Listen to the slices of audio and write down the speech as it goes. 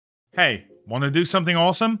Hey, want to do something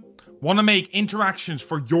awesome? Want to make interactions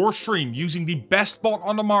for your stream using the best bot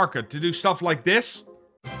on the market to do stuff like this?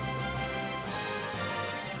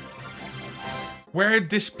 Where it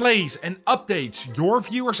displays and updates your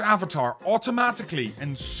viewer's avatar automatically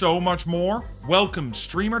and so much more? Welcome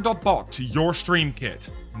Streamer.Bot to your stream kit.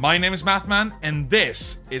 My name is Mathman and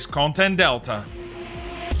this is Content Delta.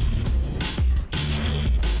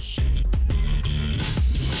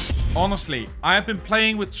 Honestly, I have been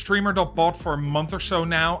playing with Streamer.Bot for a month or so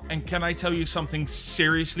now, and can I tell you something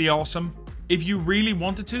seriously awesome? If you really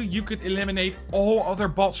wanted to, you could eliminate all other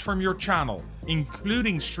bots from your channel,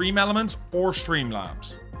 including StreamElements or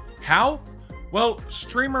Streamlabs. How? Well,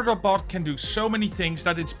 Streamer.Bot can do so many things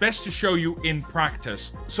that it's best to show you in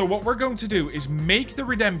practice. So what we're going to do is make the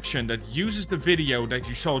redemption that uses the video that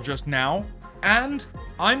you saw just now, and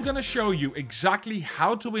I'm going to show you exactly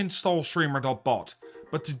how to install Streamer.Bot.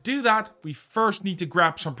 But to do that, we first need to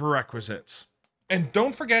grab some prerequisites. And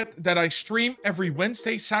don't forget that I stream every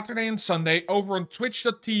Wednesday, Saturday and Sunday over on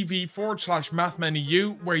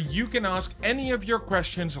twitch.tv/mathmaneu, where you can ask any of your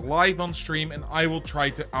questions live on stream and I will try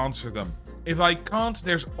to answer them. If I can't,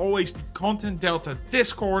 there's always the Content Delta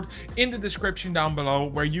Discord in the description down below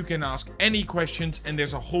where you can ask any questions and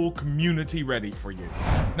there's a whole community ready for you.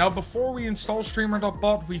 Now, before we install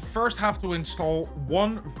Streamer.Bot, we first have to install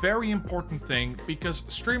one very important thing because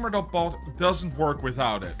Streamer.Bot doesn't work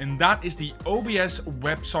without it, and that is the OBS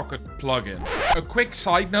WebSocket plugin. A quick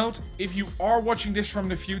side note, if you are watching this from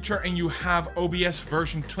the future and you have OBS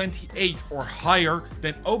version 28 or higher,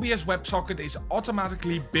 then OBS WebSocket is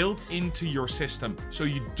automatically built into your system, so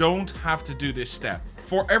you don't have to do this step.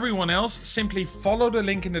 For everyone else, simply follow the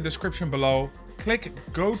link in the description below, click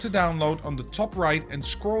go to download on the top right and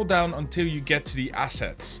scroll down until you get to the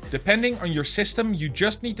assets. Depending on your system, you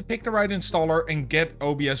just need to pick the right installer and get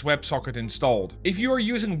OBS WebSocket installed. If you are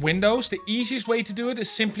using Windows, the easiest way to do it is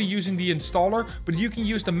simply using the installer, but you can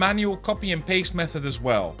use the manual copy and paste method as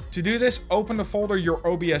well. To do this, open the folder your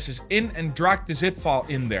OBS is in and drag the zip file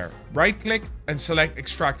in there. Right click and select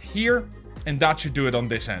extract here, and that should do it on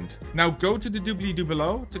this end. Now go to the doobly-doo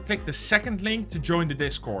below to click the second link to join the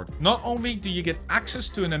Discord. Not only do you get access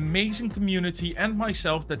to an amazing community and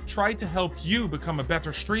myself that try to help you become a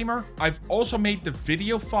better streamer, I've also made the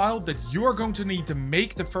video file that you are going to need to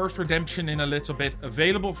make the first redemption in a little bit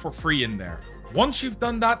available for free in there. Once you've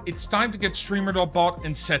done that, it's time to get Streamer.Bot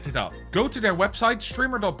and set it up. Go to their website,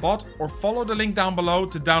 Streamer.Bot, or follow the link down below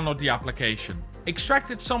to download the application. Extract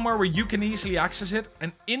it somewhere where you can easily access it,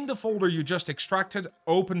 and in the folder you just extracted,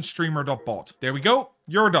 open Streamer.Bot. There we go,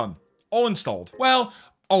 you're done. All installed. Well,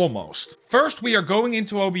 almost. First, we are going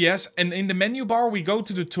into OBS, and in the menu bar we go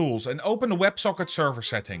to the tools and open the WebSocket server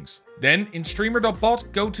settings. Then in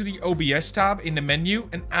Streamer.Bot, go to the OBS tab in the menu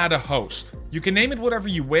and add a host. You can name it whatever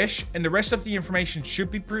you wish, and the rest of the information should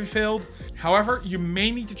be pre-filled. However, you may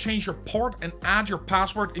need to change your port and add your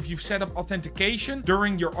password if you've set up authentication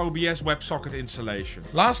during your OBS WebSocket installation.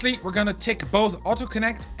 Lastly, we're gonna tick both auto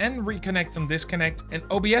connect and reconnect and disconnect, and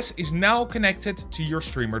OBS is now connected to your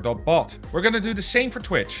Streamer.Bot. We're gonna do the same for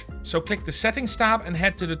Twitch. So click the settings tab and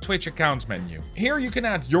head to the Twitch accounts menu. Here you can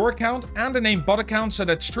add your account and the name bot account so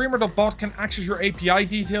that Streamer.Bot can access your API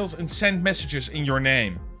details and send messages in your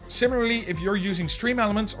name. Similarly, if you're using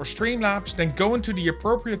StreamElements or Streamlabs, then go into the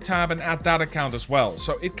appropriate tab and add that account as well,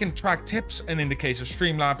 so it can track tips and, in the case of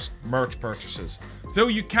Streamlabs, merch purchases. Though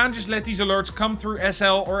you can just let these alerts come through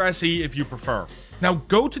SL or SE if you prefer. Now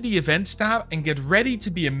go to the events tab and get ready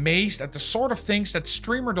to be amazed at the sort of things that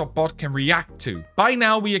Streamer.Bot can react to. By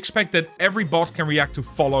now we expect that every bot can react to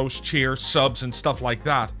follows, cheers, subs and stuff like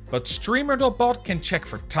that. But Streamer.Bot can check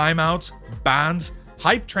for timeouts, bans,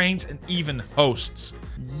 hype trains and even hosts.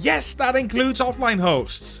 Yes, that includes offline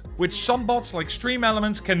hosts, which some bots like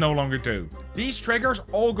StreamElements can no longer do. These triggers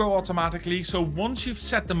all go automatically, so once you've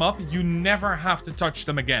set them up, you never have to touch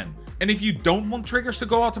them again. And if you don't want triggers to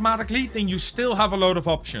go automatically, then you still have a load of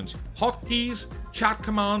options. Hotkeys, chat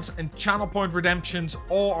commands, and channel point redemptions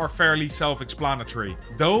all are fairly self-explanatory.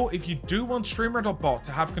 Though, if you do want Streamer.Bot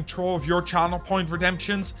to have control of your channel point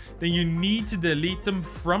redemptions, then you need to delete them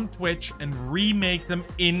from Twitch and remake them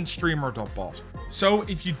in Streamer.Bot. So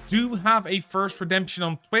if you do have a first redemption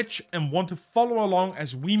on Twitch and want to follow along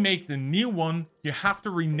as we make the new one, you have to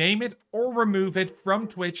rename it or remove it from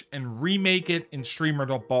Twitch and remake it in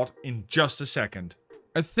Streamer.Bot in just a second.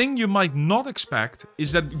 A thing you might not expect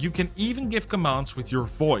is that you can even give commands with your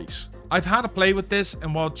voice. I've had a play with this,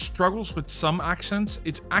 and while it struggles with some accents,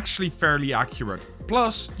 it's actually fairly accurate.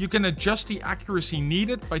 Plus, you can adjust the accuracy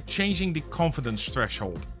needed by changing the confidence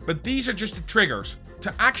threshold. But these are just the triggers.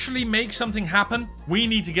 To actually make something happen, we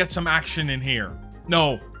need to get some action in here.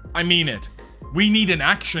 No, I mean it. We need an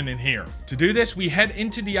action in here. To do this, we head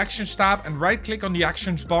into the Actions tab and right-click on the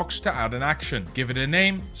Actions box to add an action. Give it a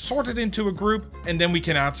name, sort it into a group, and then we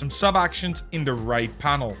can add some sub-actions in the right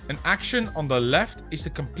panel. An action on the left is the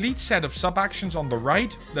complete set of sub-actions on the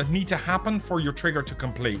right that need to happen for your trigger to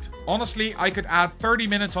complete. Honestly, I could add 30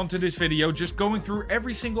 minutes onto this video just going through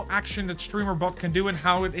every single action that Streamer.Bot can do and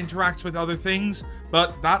how it interacts with other things,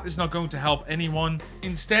 but that is not going to help anyone.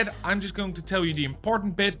 Instead, I'm just going to tell you the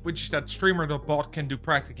important bit, which is that Streamer.Bot can do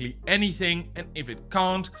practically anything, and if it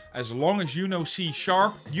can't, as long as you know C#,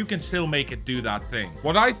 you can still make it do that thing.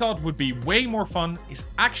 What I thought would be way more fun is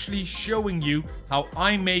actually showing you how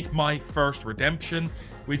I make my first redemption,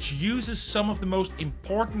 which uses some of the most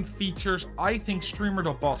important features I think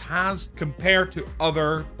Streamer.Bot has compared to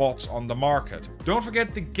other bots on the market. Don't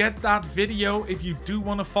forget to get that video if you do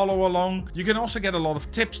want to follow along. You can also get a lot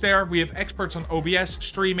of tips there. We have experts on OBS,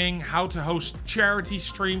 streaming, how to host charity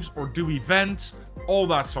streams or do events, all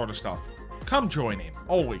that sort of stuff. Come join in,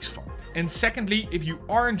 always fun. And secondly, if you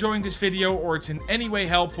are enjoying this video or it's in any way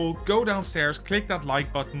helpful, go downstairs, click that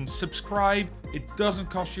like button, subscribe. It doesn't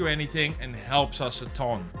cost you anything and helps us a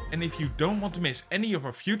ton. And if you don't want to miss any of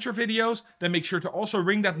our future videos, then make sure to also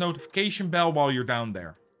ring that notification bell while you're down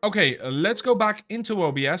there. Okay, let's go back into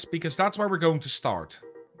OBS because that's where we're going to start.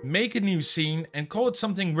 Make a new scene and call it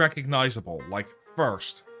something recognizable, like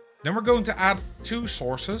first. Then we're going to add two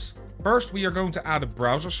sources. First, we are going to add a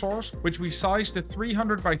browser source, which we size to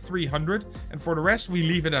 300 by 300, and for the rest, we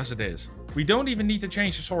leave it as it is. We don't even need to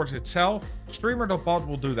change the source itself. Streamer.Bot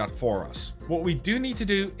will do that for us. What we do need to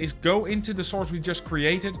do is go into the source we just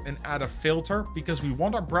created and add a filter because we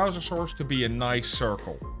want our browser source to be a nice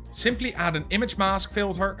circle. Simply add an image mask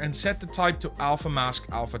filter and set the type to alpha mask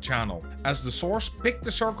alpha channel. As the source, pick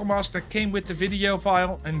the circle mask that came with the video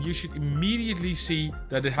file and you should immediately see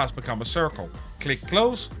that it has become a circle. Click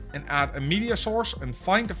close and add a media source and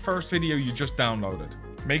find the first video you just downloaded.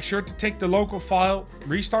 Make sure to take the local file,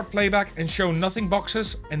 restart playback and show nothing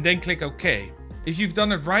boxes and then click OK. If you've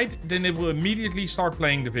done it right, then it will immediately start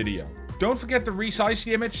playing the video. Don't forget to resize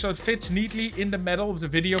the image so it fits neatly in the middle of the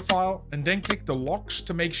video file and then click the locks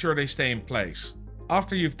to make sure they stay in place.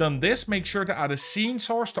 After you've done this, make sure to add a scene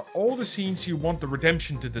source to all the scenes you want the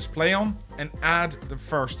redemption to display on and add the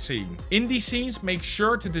first scene. In these scenes, make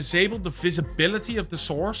sure to disable the visibility of the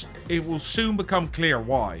source. It will soon become clear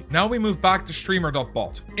why. Now we move back to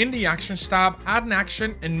Streamer.Bot. In the Actions tab, add an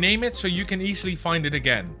action and name it so you can easily find it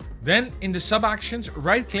again. Then in the sub-actions,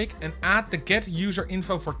 right-click and add the Get User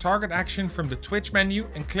Info for Target action from the Twitch menu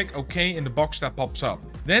and click OK in the box that pops up.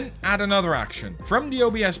 Then add another action. From the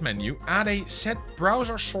OBS menu, add a Set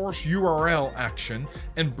Browser Source URL action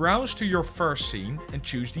and browse to your first scene and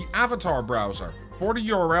choose the avatar browser. For the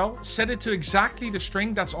URL, set it to exactly the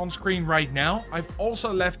string that's on screen right now. I've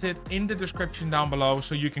also left it in the description down below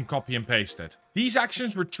so you can copy and paste it. These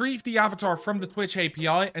actions retrieve the avatar from the Twitch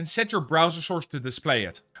API and set your browser source to display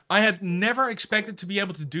it. I had never expected to be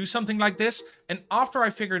able to do something like this, and after I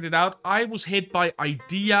figured it out, I was hit by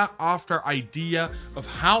idea after idea of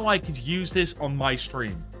how I could use this on my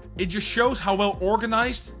stream. It just shows how well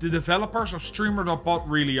organized the developers of Streamer.Bot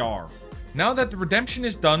really are. Now that the redemption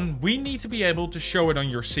is done, we need to be able to show it on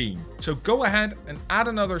your scene. So go ahead and add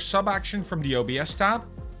another sub-action from the OBS tab,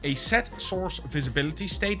 a Set Source Visibility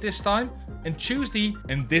state this time, and choose the,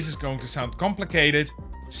 and this is going to sound complicated,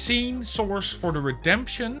 scene source for the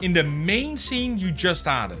redemption in the main scene you just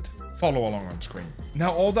added. Follow along on screen.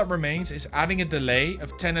 Now all that remains is adding a delay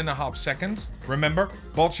of 10.5 seconds. Remember,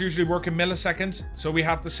 bots usually work in milliseconds, so we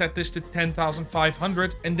have to set this to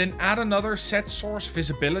 10,500 and then add another Set Source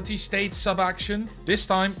Visibility state sub-action, this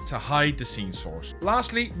time to hide the scene source.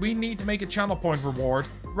 Lastly, we need to make a channel point reward.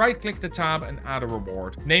 Right-click the tab and add a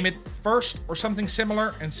reward. Name it first or something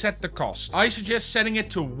similar and set the cost. I suggest setting it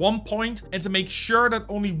to 1 point, and to make sure that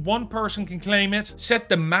only one person can claim it, set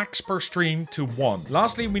the max per stream to 1.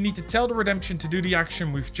 Lastly, we need to tell the redemption to do the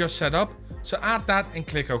action we've just set up, so add that and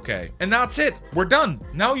click OK. And that's it, we're done.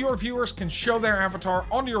 Now your viewers can show their avatar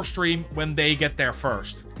on your stream when they get there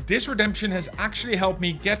first. This redemption has actually helped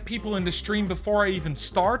me get people in the stream before I even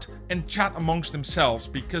start and chat amongst themselves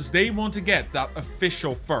because they want to get that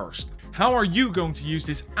official first. How are you going to use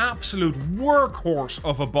this absolute workhorse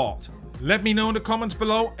of a bot? Let me know in the comments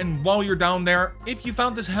below, and while you're down there, if you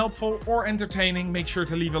found this helpful or entertaining, make sure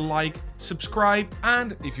to leave a like, subscribe,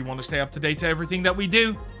 and if you want to stay up to date to everything that we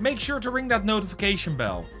do, make sure to ring that notification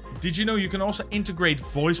bell. Did you know you can also integrate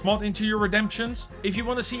voice mod into your redemptions? If you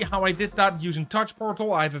want to see how I did that using Touch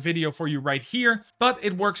Portal, I have a video for you right here, but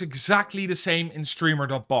it works exactly the same in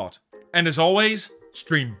Streamer.Bot. And as always,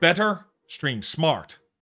 stream better, stream smart.